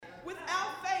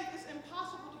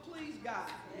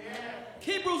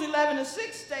Hebrews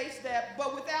 11:6 states that,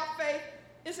 but without faith,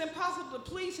 it's impossible to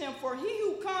please him, for he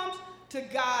who comes to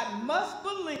God must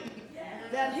believe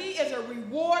that he is a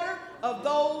rewarder of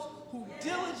those who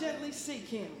diligently seek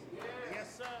him.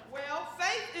 Yes, sir. Well,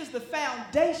 faith is the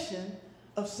foundation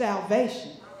of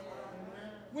salvation.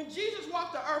 When Jesus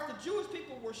walked the earth, the Jewish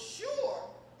people were sure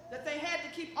that they had to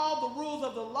keep all the rules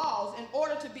of the laws in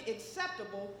order to be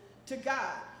acceptable to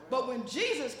God. But when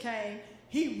Jesus came,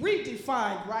 he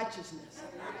redefined righteousness.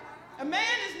 A man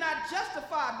is not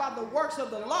justified by the works of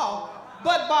the law,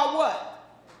 but by what?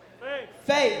 Faith.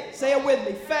 Faith. Say it with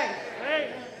me. Faith.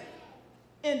 Faith.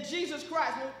 In Jesus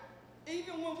Christ.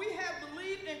 Even when we have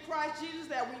believed in Christ Jesus,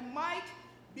 that we might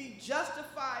be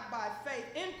justified by faith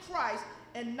in Christ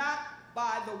and not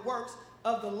by the works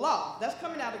of the law. That's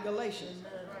coming out of Galatians.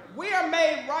 We are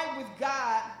made right with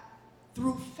God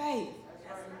through faith.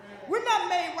 We're not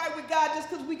made right with God just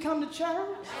because we come to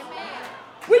church.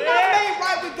 We're not made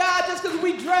right with God just because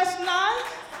we dress nice.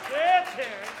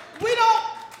 We're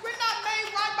not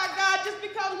made right by God just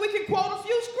because we can quote a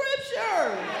few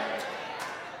scriptures.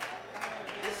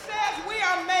 It says we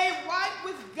are made right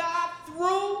with God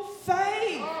through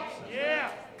faith.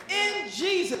 Yeah. In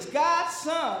Jesus, God's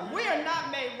Son. We are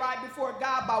not made right before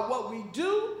God by what we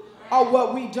do or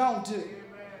what we don't do.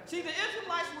 See, the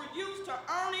Israelites were used to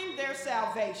earning their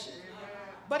salvation.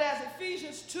 But as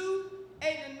Ephesians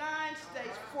 2:8-9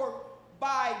 states, for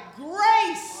by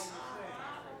grace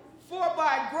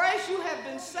you have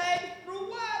been saved through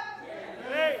what?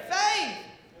 Faith.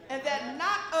 And that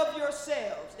not of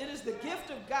yourselves. It is the gift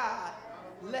of God,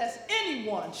 lest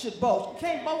anyone should boast. You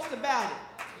can't boast about it.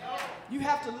 You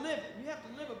have to live it. You have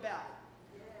to live about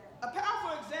it. A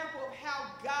powerful example of how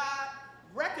God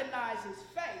recognizes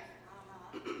faith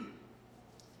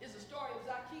is the story of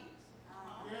Zacchaeus,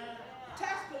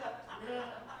 tax collector.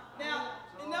 Now,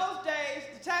 in those days,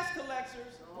 the tax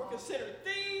collectors were considered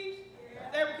thieves.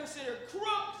 They were considered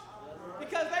crooks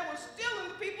because they were stealing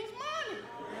the people's money.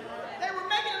 They were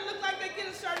making it look like they get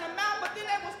a certain amount, but then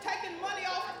they was taking money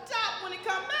off the top when they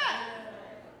come back.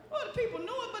 Well, the people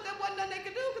knew it, but there wasn't nothing they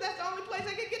could do because that's the only place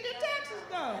they could get their taxes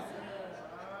done.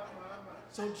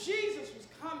 So Jesus was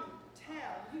coming to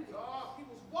town. He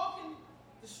was walking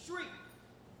the street.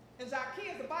 And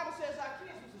Zacchaeus, the Bible says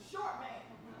Zacchaeus was a short man.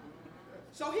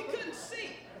 So he couldn't see.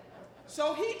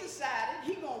 So he decided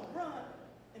he gonna run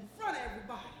in front of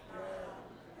everybody.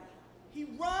 He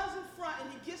runs in front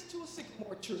and he gets to a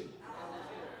sycamore tree.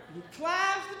 He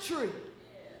climbs the tree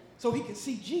so he can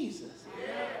see Jesus.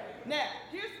 Now,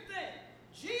 here's the thing.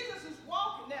 Jesus is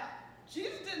walking. Now,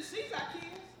 Jesus didn't see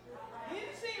Zacchaeus. He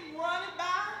didn't see him running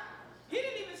by. He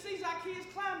didn't even see Zacchaeus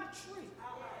climb the tree.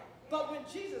 But when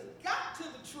Jesus got to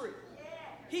the tree,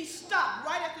 he stopped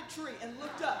right at the tree and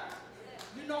looked up.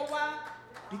 You know why?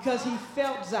 Because he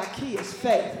felt Zacchaeus'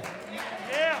 faith.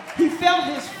 He felt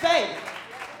his faith.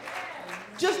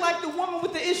 Just like the woman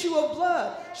with the issue of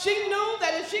blood. She knew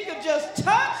that if she could just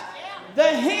touch the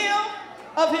hem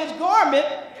of his garment,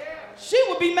 she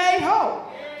would be made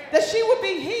whole. That she would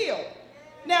be healed.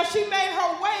 Now she made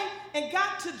her way and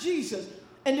got to Jesus.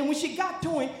 And then when she got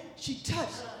to him, she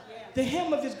touched the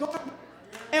hem of his garment.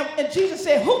 And Jesus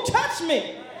said, who touched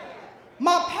me?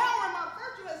 My power and my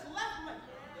virtue has left me.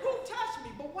 Who touched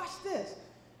me? But watch this.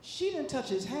 She didn't touch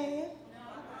his hand.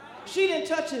 She didn't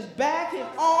touch his back, his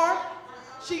arm.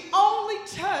 She only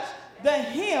touched the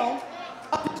hem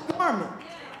of his garment.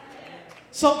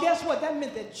 So guess what? That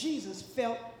meant that Jesus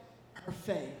felt her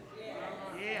faith.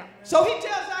 Yeah. So he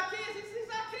tells Zacchaeus, he says,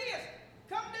 Zacchaeus,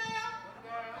 come down.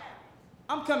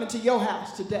 I'm coming to your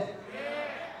house today.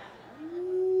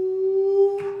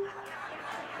 Ooh.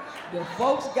 The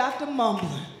folks got to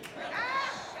mumbling.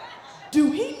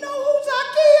 Do he know who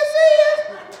Zacchaeus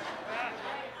is?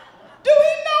 Do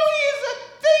he know he is a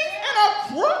thief and a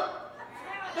crook?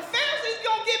 The Pharisees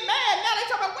gonna get mad. Now they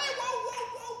talking about, wait,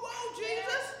 whoa,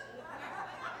 Jesus.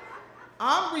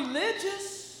 I'm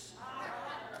religious.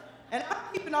 And I'm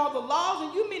keeping all the laws,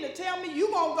 and you mean to tell me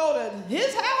you gonna go to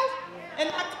his house and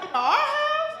not come to our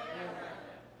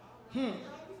house?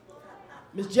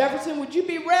 Miss Jefferson, would you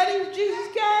be ready if Jesus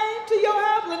came to your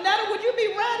house? Lynetta, would you be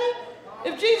ready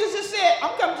if Jesus just said,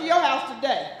 I'm coming to your house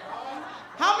today?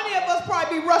 How many of us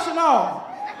probably be rushing on?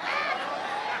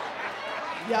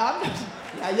 Y'all know.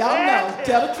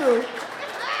 Tell the truth.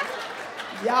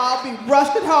 Y'all be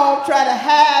rushing home, trying to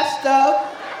hide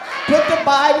stuff, put the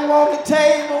Bible on the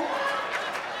table.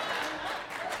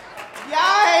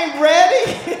 Y'all ain't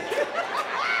ready.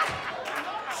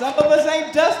 Some of us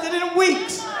ain't dusted in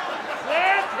weeks.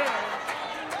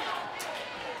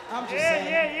 I'm just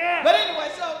saying. Yeah. But anyway,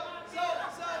 so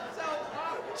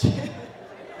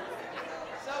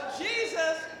Jesus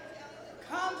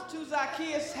to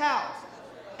Zacchaeus' house.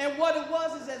 And what it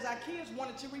was is that Zacchaeus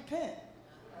wanted to repent.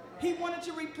 He wanted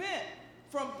to repent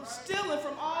from stealing,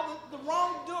 from all the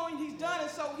wrongdoing he's done. And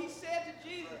so he said to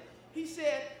Jesus, he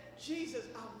said, Jesus,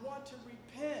 I want to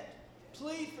repent.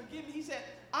 Please forgive me. He said,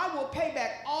 I will pay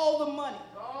back all the money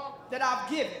that I've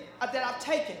given, that I've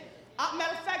taken.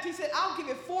 Matter of fact, he said, I'll give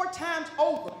it 4 times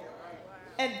over.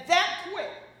 And that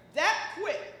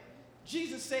quick,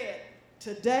 Jesus said,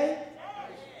 today,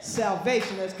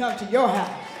 salvation has come to your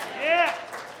house. Yeah.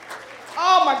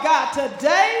 Oh my God,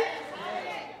 today,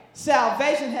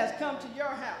 salvation has come to your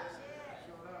house.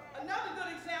 Another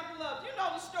good example of, you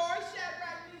know the story,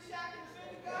 Shadrach, Meshach, and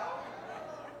Abednego.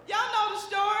 Y'all know the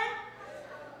story.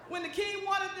 When the king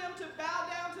wanted them to bow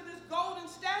down to this golden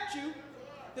statue,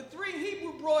 the 3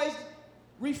 Hebrew boys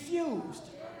refused.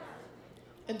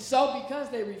 And so because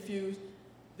they refused,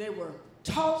 they were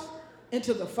tossed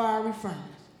into the fiery furnace.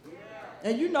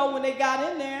 And you know when they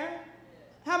got in there,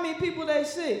 how many people they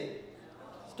see?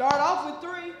 Start off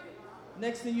with 3.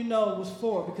 Next thing you know, it was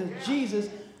 4 because Jesus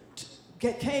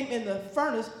came in the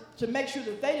furnace to make sure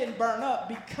that they didn't burn up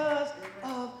because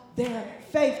of their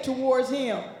faith towards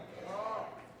him.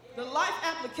 The life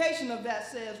application of that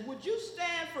says, would you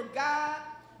stand for God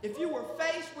if you were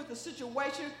faced with a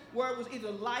situation where it was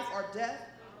either life or death?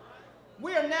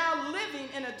 We are now living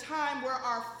in a time where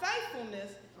our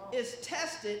faithfulness is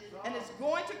tested, and it's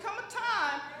going to come a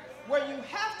time where you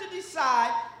have to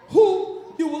decide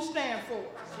who you will stand for.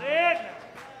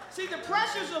 See, the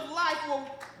pressures of life will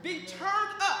be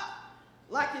turned up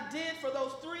like it did for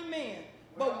those 3 men.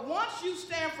 But once you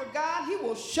stand for God, he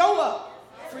will show up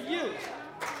for you.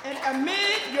 And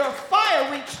amid your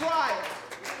fiery trials,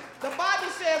 the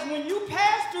Bible says when you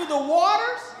pass through the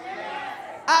waters,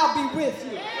 I'll be with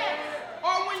you.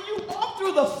 Or when you walk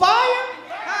through the fire,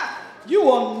 you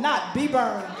will not be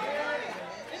burned.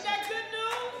 Isn't that good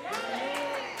news?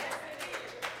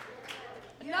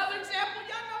 Another example,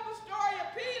 y'all know the story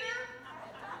of Peter.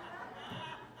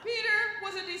 Peter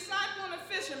was a disciple and a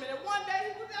fisherman, and one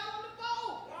day he was out on the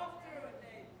boat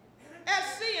at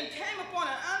sea and came upon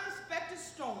an unexpected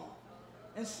storm.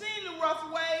 And seeing the rough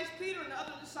waves, Peter and the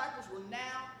other disciples were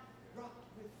now rocked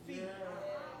with fear.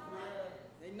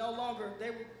 They no longer,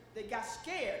 they got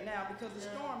scared now because the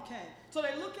storm came. So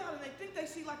they look out and they think they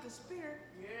see like a spirit.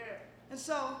 And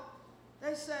so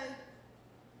they say,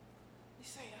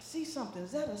 I see something.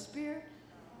 Is that a spirit?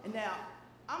 And now,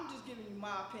 I'm just giving you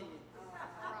my opinion.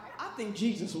 I think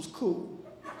Jesus was cool.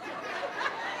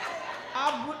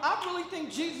 I really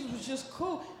think Jesus was just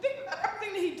cool. Think about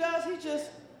everything that he does, he just,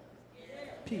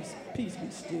 peace be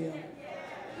still.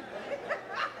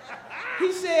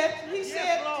 He said,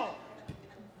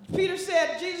 Peter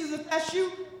said, Jesus, if that's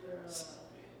you,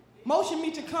 motion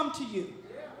me to come to you.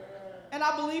 And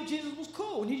I believe Jesus was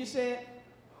cool. And he just said,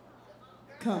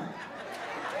 come.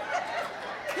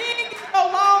 He didn't give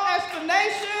no long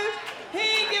explanations. He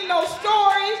didn't give no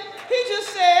stories. He just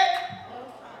said,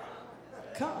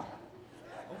 come.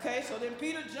 Okay, so then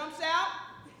Peter jumps out,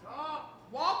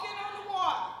 walking on the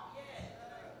water,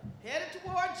 headed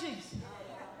toward Jesus.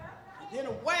 And then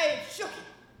a wave shook him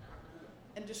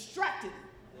and distracted him.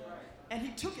 And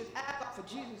he took his eyes off of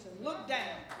Jesus and looked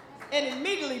down. And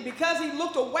immediately, because he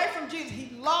looked away from Jesus,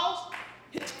 he lost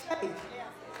his faith.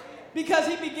 Because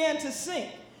he began to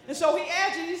sink. And so he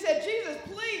asked Jesus, he said, Jesus,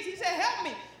 please. He said, help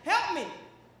me.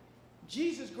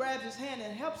 Jesus grabs his hand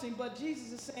and helps him, but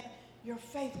Jesus is saying, your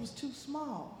faith was too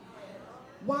small.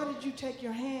 Why did you take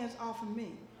your hands off of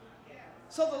me?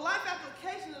 So the life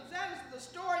application of that is the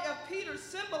story of Peter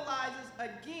symbolizes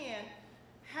again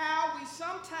how we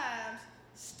sometimes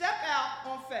step out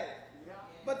on faith.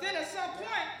 But then at some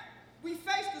point, we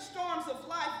face the storms of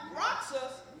life, rocks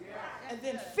us, and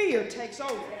then fear takes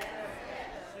over.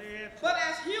 But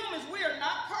as humans, we are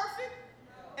not perfect,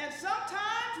 and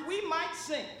sometimes we might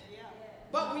sink.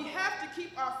 But we have to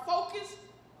keep our focus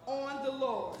on the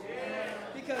Lord,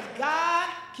 because God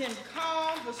can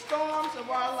calm the storms of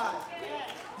our life.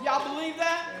 Y'all believe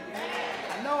that?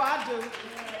 I know I do.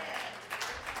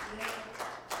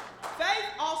 Faith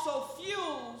also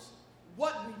fuels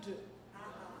what we do.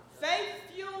 Faith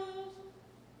fuels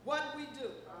what we do.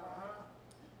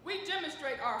 We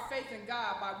demonstrate our faith in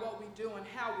God by what we do and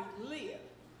how we live.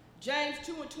 James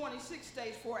 2:26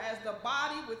 states, for as the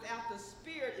body without the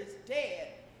spirit is dead,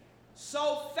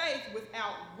 so faith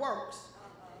without works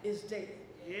is dead.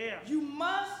 Yeah. You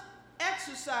must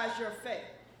exercise your faith.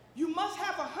 You must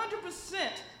have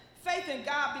 100% faith in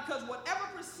God, because whatever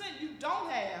percent you don't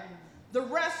have, the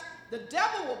rest, the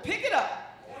devil will pick it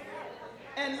up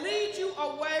and lead you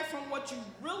away from what you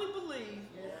really believe,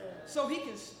 so he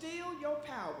can steal your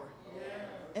power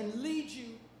and lead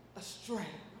you astray.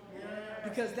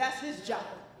 Because that's his job.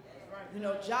 You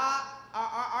know,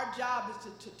 our job is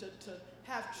to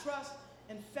have trust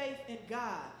and faith in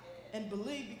God and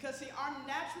believe. Because see, our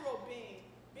natural being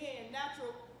a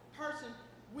natural person,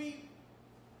 we're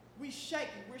shaky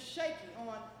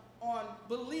on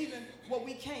believing what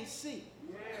we can't see.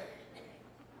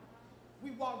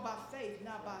 We walk by faith,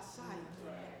 not by sight.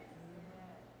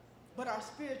 But our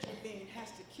spiritual being has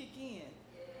to kick in.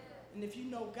 And if you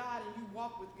know God and you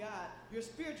walk with God, your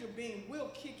spiritual being will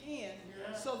kick in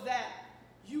so that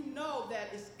you know that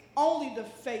it's only the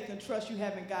faith and trust you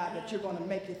have in God that you're going to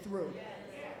make it through.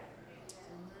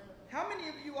 How many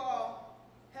of you all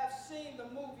have seen the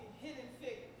movie Hidden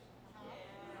Figures?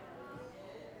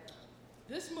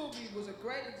 This movie was a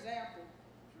great example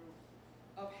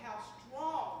of how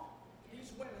strong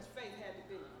these women's faith had to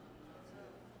be.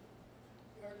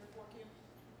 You heard this before,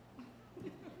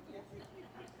 Kim?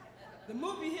 The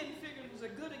movie Hidden Figures was a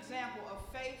good example of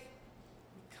faith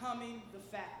becoming the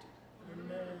factor.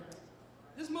 Amen.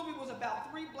 This movie was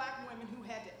about 3 black women who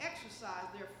had to exercise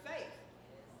their faith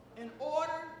in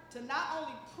order to not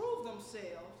only prove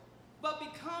themselves, but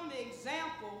become the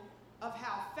example of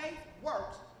how faith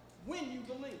works when you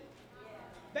believe.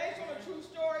 Based on a true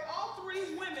story, all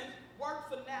 3 women worked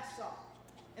for Nassau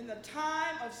in the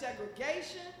time of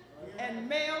segregation and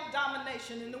male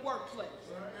domination in the workplace.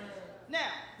 Now,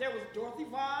 there was Dorothy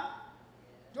Vaughan.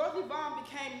 Dorothy Vaughan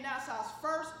became Nassau's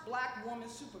first black woman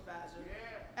supervisor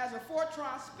as a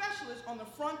Fortran specialist on the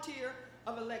frontier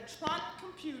of electronic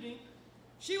computing.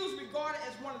 She was regarded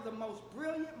as one of the most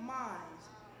brilliant minds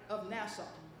of Nassau.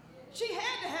 She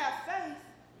had to have faith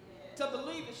to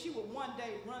believe that she would one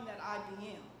day run that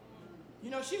IBM. You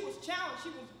know, she was challenged. She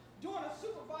was doing a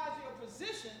supervisory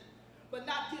position, but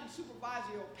not getting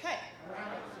supervisory pay.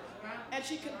 And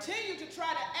she continued to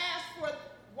try to ask for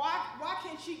why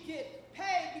can't she get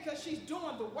paid because she's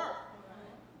doing the work.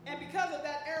 And because of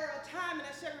that era of time and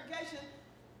that segregation,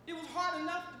 it was hard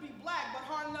enough to be black, but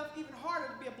hard enough, even harder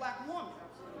to be a black woman.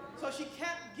 So she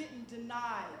kept getting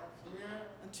denied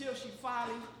until she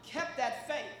finally kept that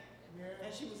faith.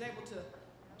 And she was able to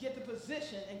get the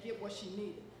position and get what she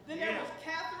needed. Then there was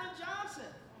Katherine Johnson.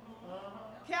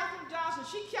 Katherine Johnson,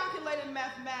 she calculated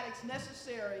mathematics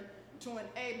necessary to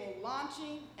enable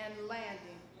launching and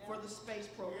landing for the space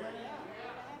program.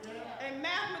 A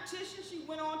mathematician, she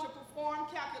went on to perform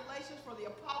calculations for the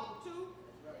Apollo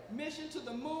 2 mission to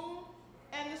the moon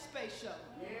and the space shuttle.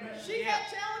 She had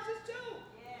challenges too.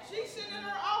 She's sitting in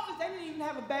her office. They didn't even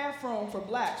have a bathroom for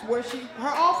blacks where her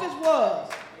office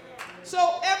was.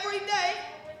 So every day,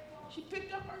 she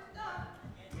picked up her stuff.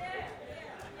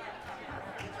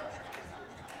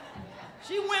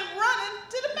 She went running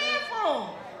to the bathroom.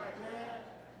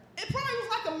 It probably was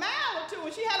like a mile or 2,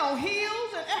 and she had on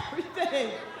heels and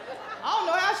everything. I don't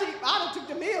know how I done took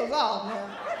the heels off, man.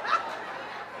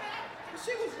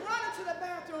 She was running to the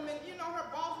bathroom, and you know, her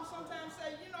boss would sometimes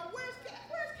say, you know, where's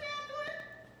Catherine?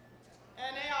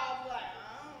 And they all was like,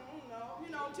 I don't know, you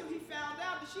know, until he found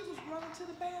out that she was running to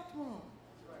the bathroom.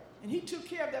 And he took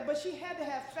care of that, but she had to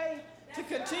have faith to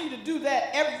continue to do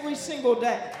that every single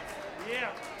day.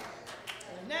 Yeah.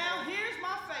 Now, here's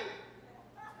my favorite.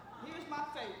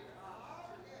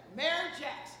 Mary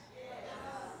Jackson.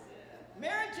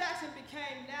 Mary Jackson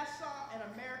became Nassau and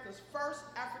America's first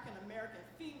African-American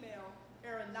female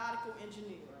aeronautical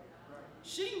engineer.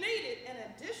 She needed an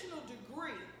additional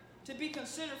degree to be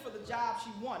considered for the job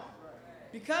she wanted.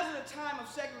 Because of the time of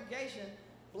segregation,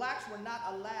 blacks were not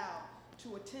allowed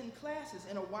to attend classes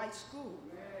in a white school.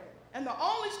 And the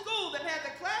only school that had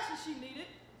the classes she needed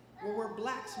were where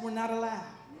blacks were not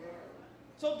allowed.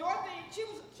 So Dorothy, she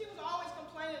was always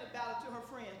complaining about it to her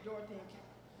friends, Dorothy and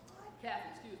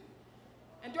Catherine, excuse me.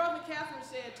 And Dorothy and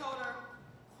Catherine told her,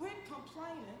 quit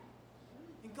complaining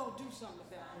and go do something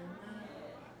about it.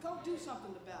 Go do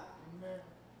something about it.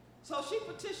 So she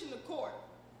petitioned the court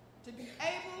to be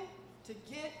able to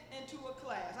get into a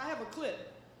class. I have a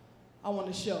clip I want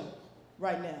to show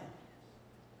right now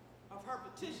of her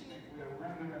petitioning. We are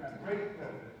rendering a great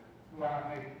service to our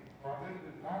nation. For this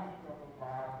is not a struggle for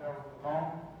ourselves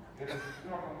alone, it is a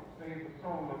struggle to save the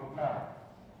soul of America.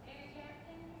 Mary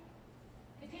Jackson,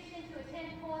 petition to attend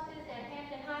courses at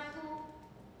Hampton High School.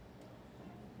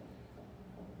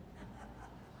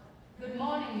 Good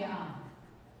morning, Your Honor.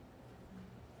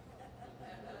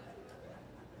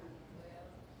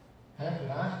 Hampton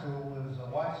High School is a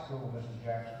white school, Mrs.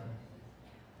 Jackson.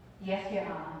 Yes, Your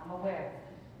Honor, I'm aware.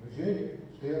 Virginia,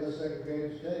 still a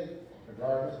segregated state,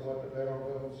 regardless of what the federal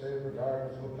government says,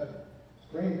 regardless of what the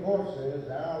Supreme Court says,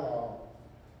 our law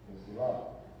is the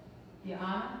law. Your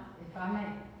Honor, if I may.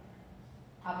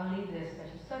 I believe there are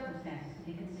special circumstances to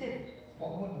be considered.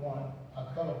 What would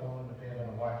a colored woman depend on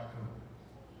a white school?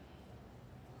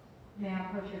 May I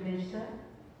approach your bench, sir?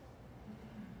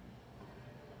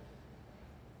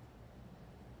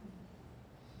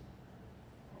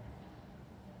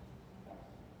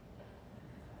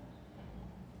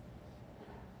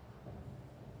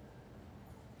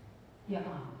 Your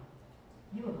Honor,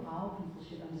 you of all people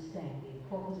should understand the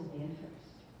importance of being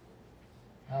first.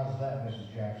 How's that,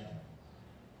 Mrs. Jackson?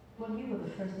 Well, you were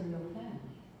the first in your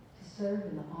family to serve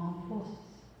in the armed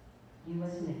forces,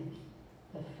 U.S. Navy,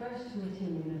 the first to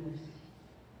attend university,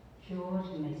 George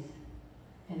Mason,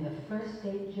 and the first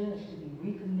state judge to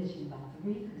be recommissioned by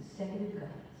 3 consecutive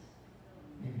governors.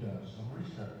 You've done some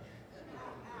research.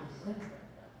 Yes, sir.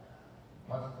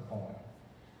 What's the point?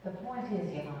 The point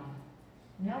is, Your Honor,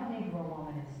 no Negro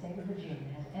woman in the state of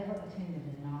Virginia has ever attended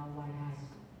an all-white high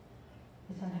school.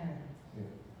 It's unheard of.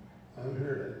 Yeah.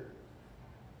 Unheard of.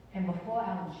 And before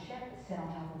Alan Shepard sat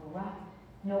on top of a rock,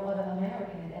 no other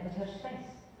American had ever touched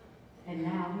space. And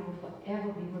now he will forever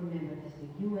be remembered as the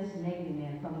U.S. Navy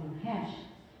man from New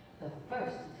Hampshire, the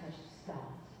first to touch the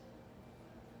stars.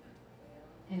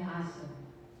 And I, sir,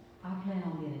 I plan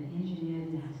on being an engineer at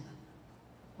NASA.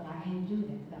 But I can't do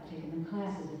that without taking them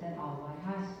classes at that all-white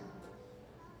high school.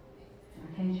 And I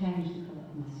can't change the color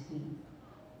of my skin.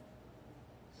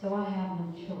 So I have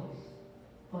no choice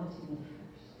but to be the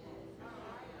first,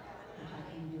 which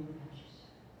I can't do without you, sir.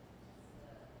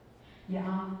 Your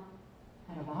Honor,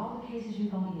 out of all the cases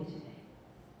you're going to hear today,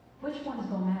 which one is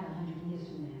going to matter 100 years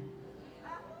from now?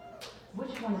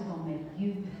 Which one is going to make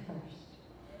you the first?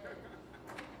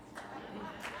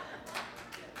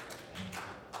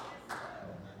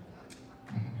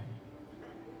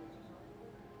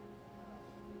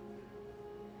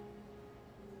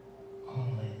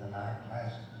 Only the night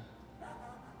classes,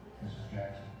 Mrs.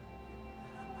 Jackson.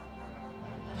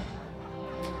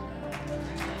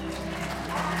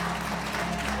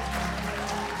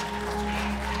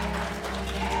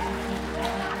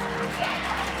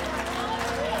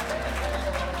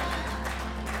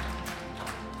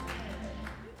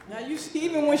 Now you see,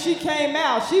 even when she came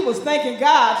out, she was thanking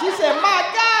God. She said, my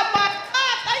God,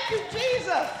 thank you,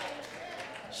 Jesus.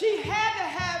 She had to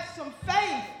have some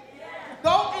faith to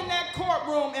go in that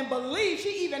courtroom and believe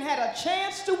she even had a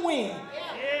chance to win.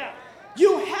 Yeah.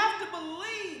 You have to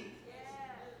believe.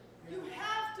 You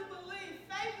have to believe.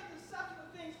 Faith is the substance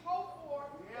of things hoped for,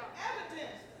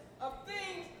 evidence of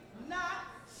things not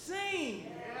seen.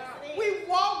 We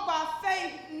walk by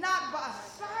faith, not by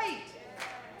sight.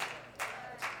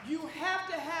 You have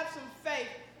to have some faith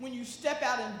when you step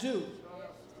out and do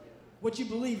what you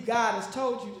believe God has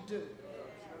told you to do.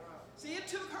 See, it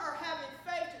took her having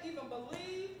faith to even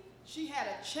believe she had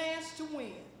a chance to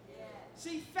win.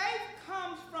 See, faith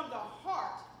comes from the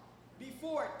heart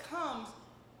before it comes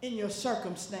in your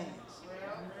circumstance.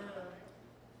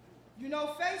 You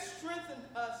know, faith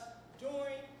strengthens us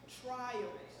during trials.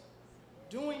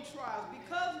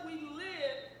 Because we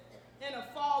live in a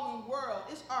fallen world,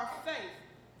 it's our faith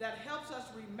that helps us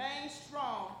remain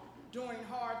strong during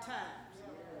hard times.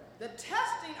 The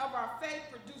testing of our faith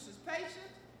produces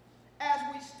patience. As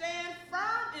we stand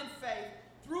firm in faith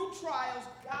through trials,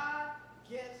 God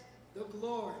gets the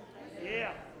glory.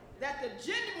 Yeah. That the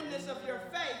genuineness of your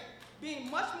faith,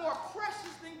 being much more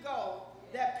precious than gold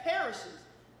that perishes,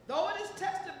 though it is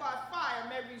tested by fire,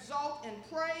 may result in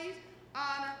praise,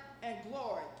 honor, and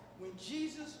glory when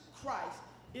Jesus Christ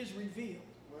is revealed.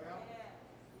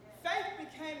 Faith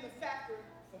became the factor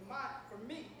for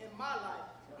me in my life.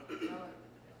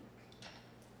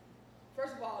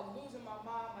 First of all, losing my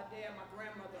mom, my dad, my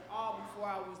grandmother, all before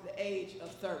I was the age of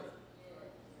 30.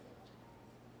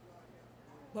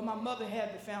 But my mother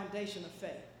had the foundation of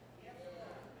faith.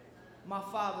 My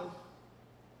father,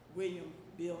 William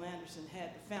Bill Anderson, had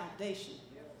the foundation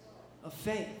of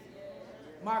faith.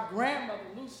 My grandmother,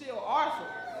 Lucille Arthur,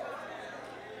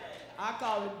 I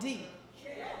call her D.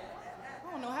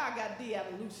 I don't know how I got D out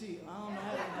of Lucille. I don't know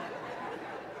how that happened.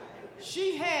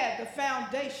 She had the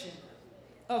foundation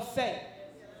of faith.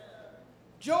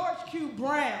 George Q.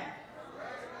 Brown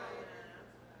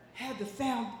had the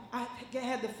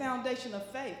foundation of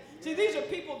faith. See, these are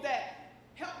people that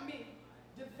helped me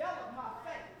develop my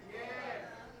faith.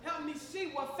 Helped me see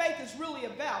what faith is really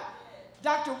about.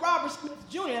 Dr. Robert Smith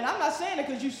Jr., and I'm not saying it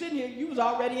because you're sitting here, you was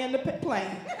already in the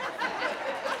plane.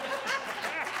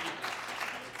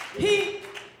 He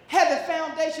had the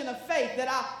foundation of faith that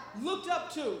I looked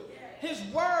up to. His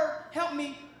word helped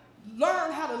me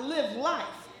learn how to live life.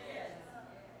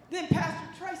 Then Pastor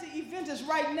Tracy Eventus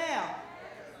right now,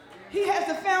 he has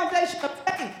the foundation of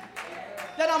faith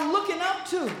that I'm looking up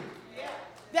to.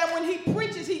 that when he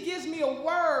preaches, he gives me a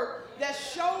word that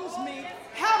shows me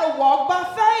how to walk by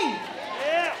faith.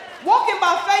 Yeah. Walking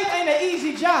by faith ain't an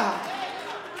easy job.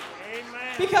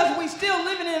 Amen. Because we still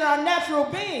living in our natural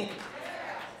being.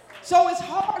 So it's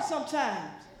hard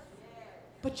sometimes.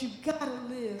 But you gotta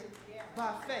live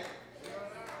by faith.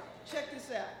 Check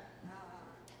this out.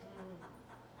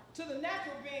 To the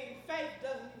natural being, faith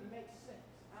doesn't even make sense.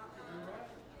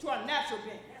 To our natural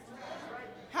being.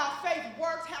 How faith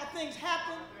works, how things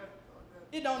happen,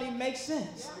 it don't even make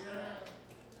sense.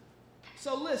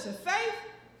 So listen, faith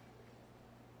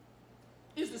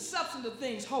is the substance of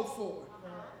things hoped for,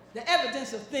 the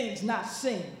evidence of things not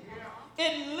seen.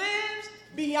 It lives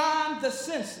beyond the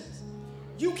senses.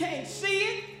 You can't see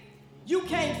it, you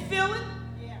can't feel it,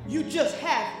 you just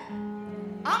have it.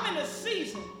 I'm in a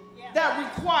season that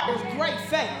requires great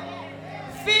faith.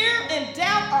 Fear and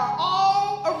doubt are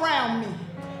all around me,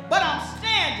 but I'm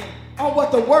standing on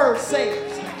what the word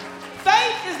says.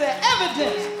 Faith is the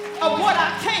evidence of what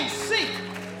I can't see.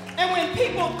 And when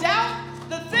people doubt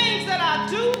the things that I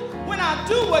do, when I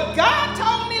do what God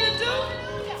told me to do,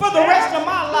 for the rest of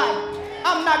my life,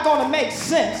 I'm not going to make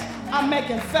sense. I'm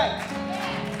making faith.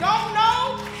 Don't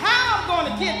know how I'm going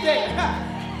to get there,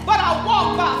 but I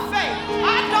walk by faith.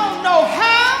 I don't know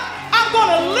how I'm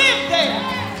going to live there,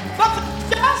 but the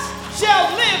just shall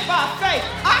live by faith.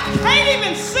 I can't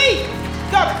even see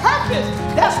the purpose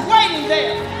that's waiting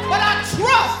there, but I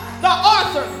trust the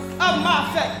author of my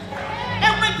faith.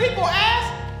 And when people ask,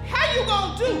 how you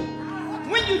going to do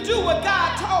when you do what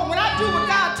God told, when I do what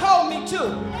God told me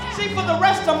to? See, for the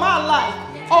rest of my life,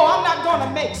 I'm not going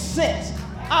to make sense.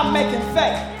 I'm making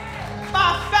faith.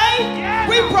 By faith,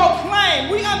 we proclaim,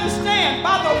 we understand,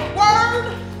 by the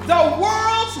word, the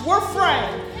worlds were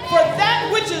framed. For that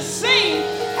which is seen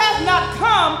has not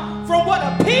come from what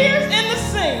appears in the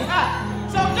seen.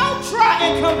 So don't try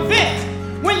and convince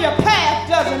when your path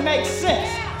doesn't make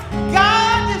sense.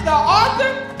 God is the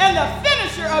author and the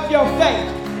finisher of your faith.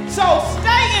 So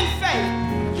stay in faith.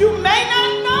 You may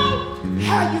not know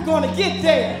how you're going to get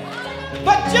there,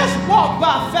 but just walk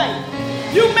by faith.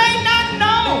 You may not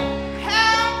know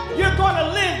how you're going to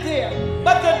live there,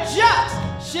 but the just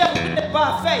shall live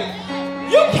by faith.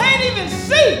 You can't even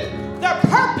see the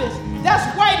purpose that's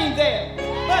waiting there,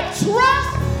 but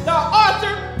trust the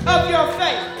author of your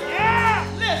faith. Yeah.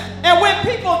 Listen, and when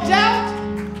people doubt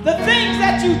the things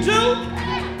that you do,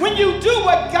 when you do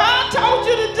what God told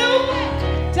you to do,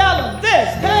 tell them this,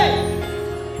 hey,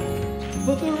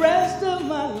 for the rest of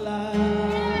my life,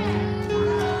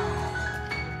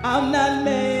 I'm not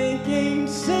making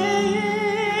sense,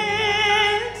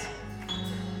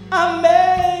 I'm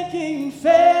making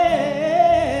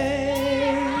faith.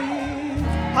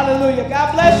 Hallelujah.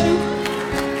 God bless you.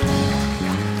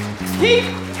 Keep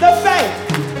the faith.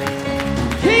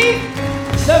 Keep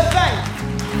the faith.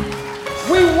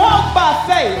 We walk by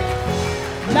faith,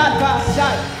 not by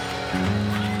sight.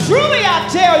 Truly I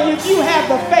tell you, if you have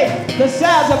the faith the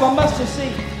size of a mustard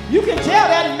seed, you can tell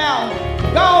that mountain,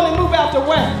 go on and move out the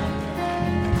way.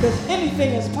 Because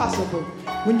anything is possible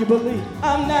when you believe.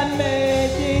 I'm not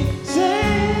making